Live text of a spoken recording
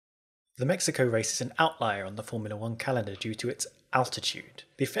The Mexico race is an outlier on the Formula One calendar due to its altitude.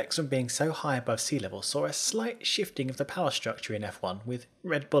 The effects from being so high above sea level saw a slight shifting of the power structure in F1, with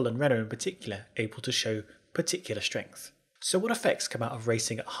Red Bull and Renault in particular able to show particular strength. So what effects come out of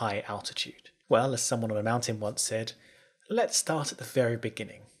racing at high altitude? Well, as someone on a mountain once said, let's start at the very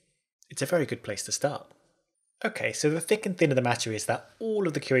beginning. It's a very good place to start. Okay, so the thick and thin of the matter is that all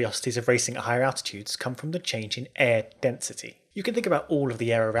of the curiosities of racing at higher altitudes come from the change in air density. You can think about all of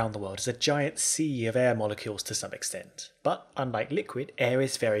the air around the world as a giant sea of air molecules to some extent. But unlike liquid, air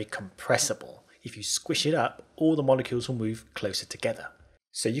is very compressible. If you squish it up, all the molecules will move closer together.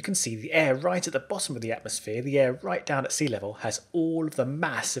 So you can see the air right at the bottom of the atmosphere, the air right down at sea level, has all of the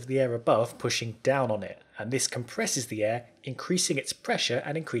mass of the air above pushing down on it, and this compresses the air, increasing its pressure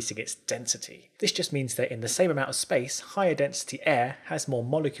and increasing its density. This just means that in the same amount of space, higher density air has more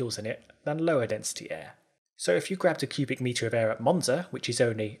molecules in it than lower density air. So if you grabbed a cubic metre of air at Monza, which is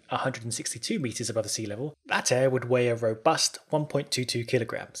only 162 metres above the sea level, that air would weigh a robust 1.22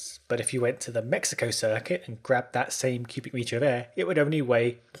 kilograms. But if you went to the Mexico circuit and grabbed that same cubic metre of air, it would only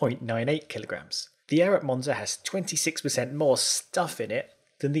weigh 0.98 kilograms. The air at Monza has 26% more stuff in it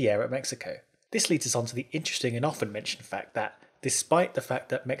than the air at Mexico. This leads us on to the interesting and often mentioned fact that despite the fact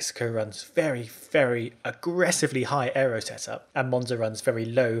that Mexico runs very, very aggressively high aero setup and Monza runs very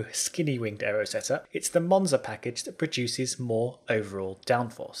low, skinny-winged aero setup, it's the Monza package that produces more overall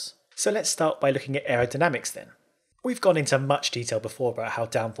downforce. So let's start by looking at aerodynamics then. We've gone into much detail before about how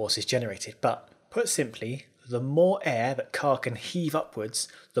downforce is generated, but put simply, the more air that car can heave upwards,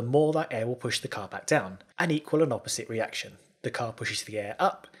 the more that air will push the car back down. An equal and opposite reaction. The car pushes the air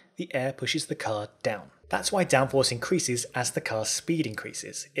up, the air pushes the car down. That's why downforce increases as the car's speed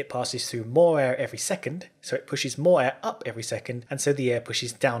increases. It passes through more air every second, so it pushes more air up every second, and so the air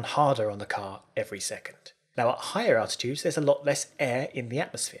pushes down harder on the car every second. Now at higher altitudes, there's a lot less air in the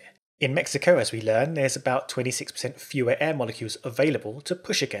atmosphere. In Mexico, as we learn, there's about 26% fewer air molecules available to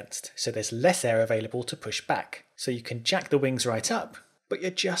push against, so there's less air available to push back. So you can jack the wings right up, but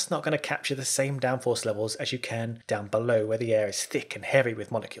you're just not going to capture the same downforce levels as you can down below where the air is thick and heavy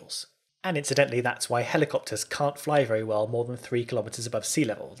with molecules. And incidentally, that's why helicopters can't fly very well more than 3 kilometers above sea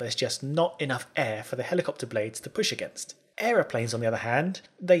level. There's just not enough air for the helicopter blades to push against. Aeroplanes, on the other hand,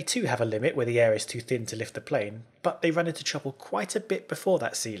 they too have a limit where the air is too thin to lift the plane, but they run into trouble quite a bit before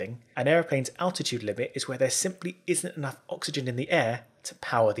that ceiling. An aeroplane's altitude limit is where there simply isn't enough oxygen in the air to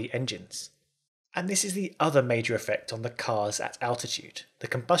power the engines. And this is the other major effect on the cars at altitude. The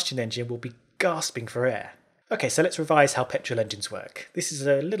combustion engine will be gasping for air. Okay, so let's revise how petrol engines work. This is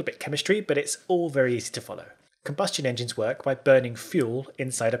a little bit chemistry, but it's all very easy to follow. Combustion engines work by burning fuel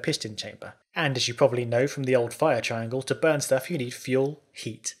inside a piston chamber. And as you probably know from the old fire triangle, to burn stuff you need fuel,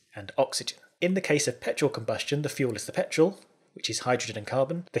 heat, and oxygen. In the case of petrol combustion, the fuel is the petrol, which is hydrogen and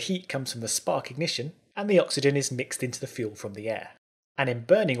carbon, the heat comes from the spark ignition, and the oxygen is mixed into the fuel from the air. And in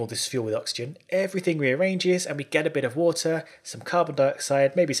burning all this fuel with oxygen, everything rearranges and we get a bit of water, some carbon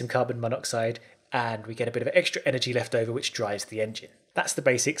dioxide, maybe some carbon monoxide, and we get a bit of extra energy left over which drives the engine. That's the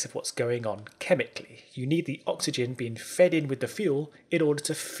basics of what's going on chemically. You need the oxygen being fed in with the fuel in order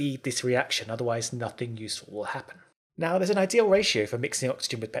to feed this reaction, otherwise nothing useful will happen. Now there's an ideal ratio for mixing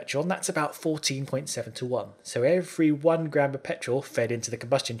oxygen with petrol, and that's about 14.7 to 1. So every 1 gram of petrol fed into the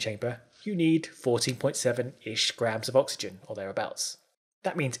combustion chamber, you need 14.7-ish grams of oxygen, or thereabouts.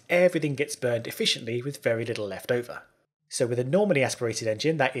 That means everything gets burned efficiently with very little left over. So with a normally aspirated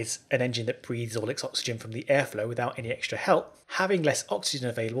engine, that is an engine that breathes all its oxygen from the airflow without any extra help, having less oxygen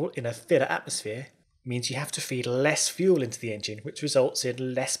available in a thinner atmosphere means you have to feed less fuel into the engine, which results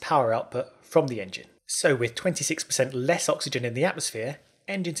in less power output from the engine. So with 26% less oxygen in the atmosphere,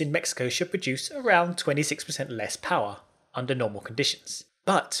 engines in Mexico should produce around 26% less power under normal conditions.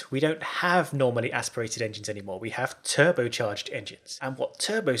 But we don't have normally aspirated engines anymore, we have turbocharged engines. And what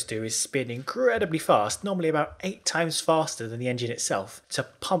turbos do is spin incredibly fast, normally about 8 times faster than the engine itself, to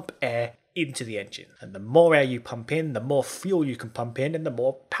pump air into the engine. And the more air you pump in, the more fuel you can pump in, and the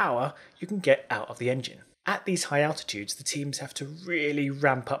more power you can get out of the engine. At these high altitudes, the teams have to really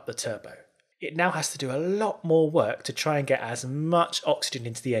ramp up the turbo. It now has to do a lot more work to try and get as much oxygen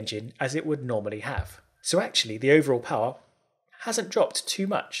into the engine as it would normally have. So actually, the overall power hasn't dropped too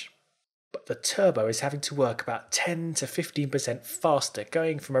much, but the turbo is having to work about 10 to 15% faster,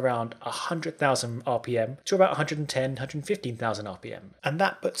 going from around 100,000 RPM to about 110, 115,000 RPM. And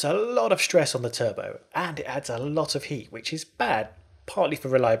that puts a lot of stress on the turbo, and it adds a lot of heat, which is bad, partly for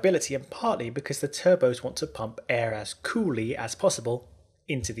reliability and partly because the turbos want to pump air as coolly as possible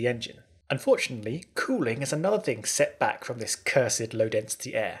into the engine. Unfortunately, cooling is another thing set back from this cursed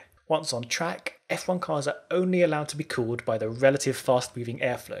low-density air. Once on track, F1 cars are only allowed to be cooled by the relative fast-moving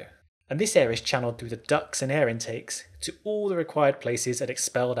airflow. and this air is channeled through the ducts and air intakes to all the required places and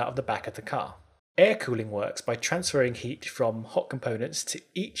expelled out of the back of the car. Air cooling works by transferring heat from hot components to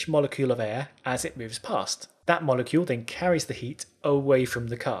each molecule of air as it moves past. That molecule then carries the heat away from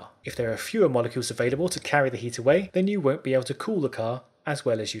the car. If there are fewer molecules available to carry the heat away, then you won't be able to cool the car as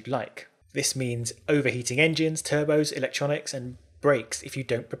well as you'd like. This means overheating engines, turbos, electronics, and brakes if you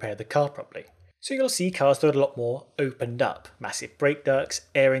don't prepare the car properly. So you'll see cars that are a lot more opened up. Massive brake ducts,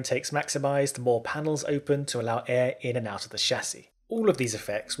 air intakes maximised, more panels open to allow air in and out of the chassis. All of these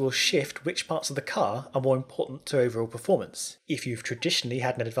effects will shift which parts of the car are more important to overall performance. If you've traditionally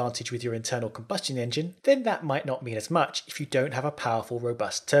had an advantage with your internal combustion engine, then that might not mean as much if you don't have a powerful,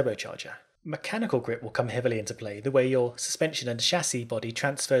 robust turbocharger. Mechanical grip will come heavily into play. The way your suspension and chassis body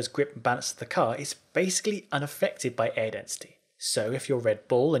transfers grip and balance to the car is basically unaffected by air density. So if you're Red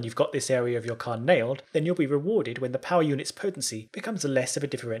Bull and you've got this area of your car nailed, then you'll be rewarded when the power unit's potency becomes less of a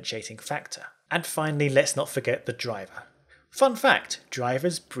differentiating factor. And finally, let's not forget the driver. Fun fact,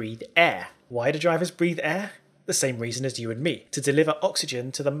 drivers breathe air. Why do drivers breathe air? The same reason as you and me, to deliver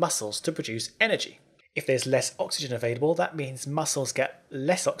oxygen to the muscles to produce energy. If there's less oxygen available, that means muscles get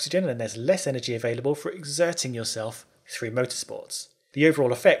less oxygen and there's less energy available for exerting yourself through motorsports. The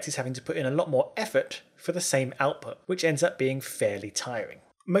overall effect is having to put in a lot more effort for the same output, which ends up being fairly tiring.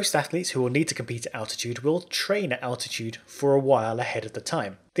 Most athletes who will need to compete at altitude will train at altitude for a while ahead of the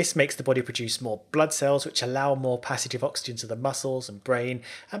time. This makes the body produce more blood cells, which allow more passage of oxygen to the muscles and brain,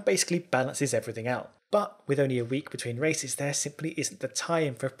 and basically balances everything out. But with only a week between races, there simply isn't the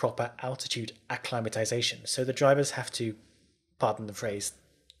time for proper altitude acclimatization, so the drivers have to, pardon the phrase,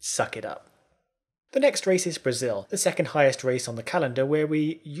 suck it up. The next race is Brazil, the second highest race on the calendar, where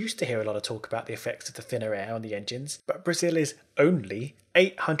we used to hear a lot of talk about the effects of the thinner air on the engines, but Brazil is only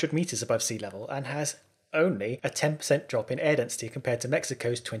 800 metres above sea level and has only a 10% drop in air density compared to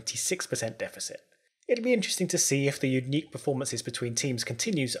Mexico's 26% deficit. It'll be interesting to see if the unique performances between teams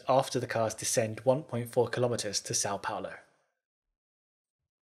continues after the cars descend 1.4 kilometres to Sao Paulo.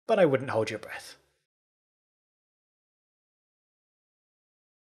 But I wouldn't hold your breath.